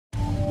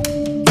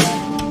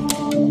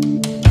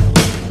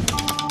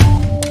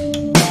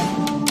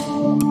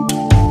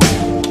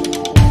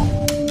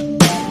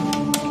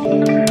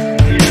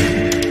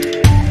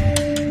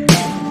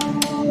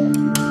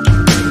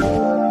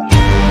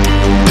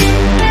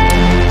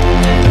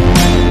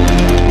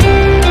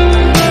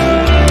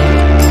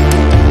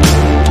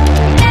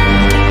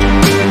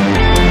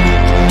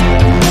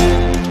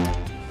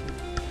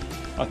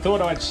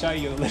try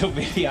and show you a little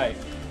video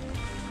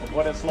of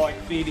what it's like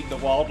feeding the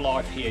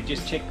wildlife here.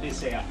 Just check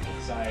this out.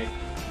 So,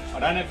 I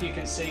don't know if you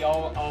can see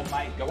old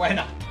mate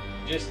goanna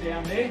just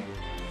down there.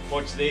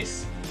 Watch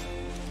this.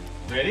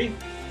 Ready?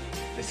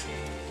 This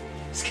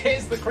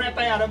scares the crap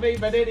out of me,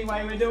 but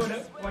anyway, we're doing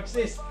it. Watch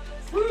this.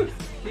 Woo!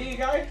 Here you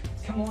go.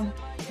 Come on,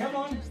 come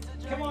on,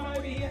 come on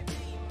over here.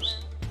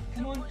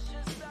 Come on.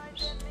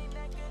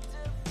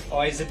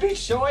 Oh, he's a bit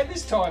shy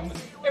this time.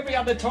 Every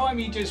other time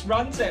he just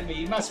runs at me.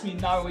 He must be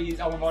know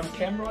I'm on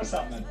camera or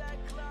something.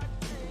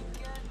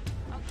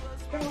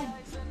 Come on,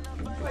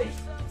 please.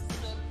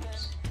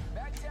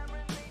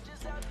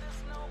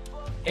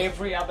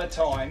 Every other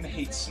time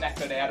he'd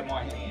snap it out of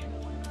my hand.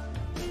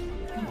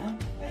 Come on,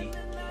 hey,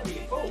 what are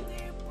you for?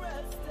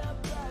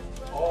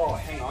 Oh,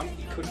 hang on,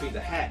 it could be the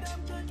hat.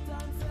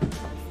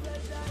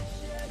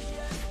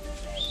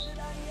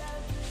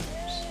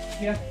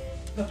 Yeah,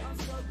 look,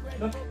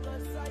 look,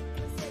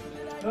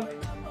 look.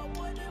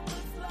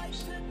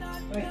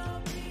 Wait.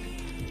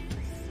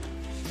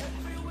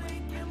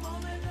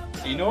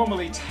 He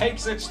normally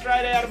takes it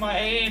straight out of my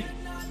hand.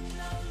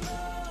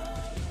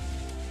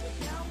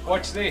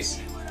 Watch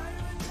this.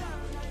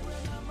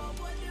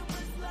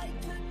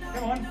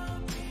 Come on.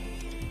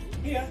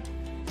 Here.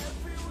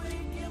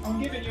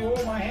 I'm giving you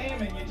all my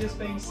ham and you're just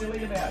being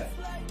silly about it.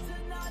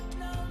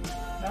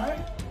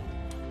 No?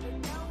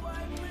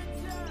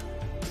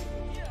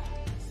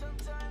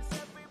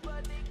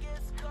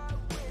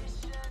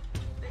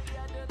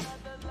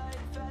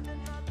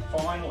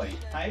 Finally.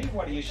 Hey,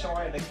 what are you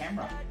shy of the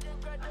camera?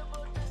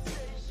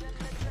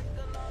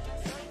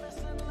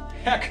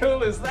 How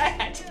cool is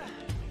that?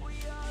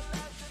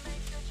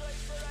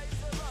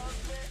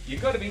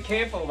 You've got to be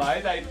careful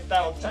though,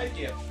 they'll take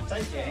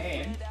your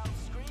hand.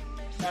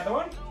 Another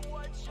one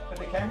for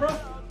the camera.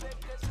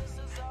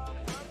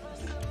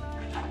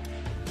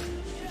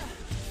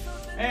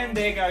 And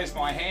there goes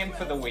my ham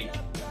for the week.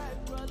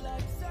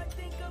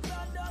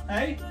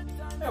 Hey,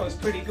 that was a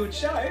pretty good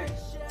show.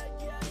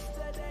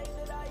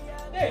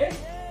 Yeah.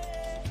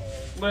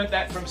 Learned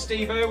that from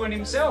Steve Irwin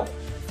himself.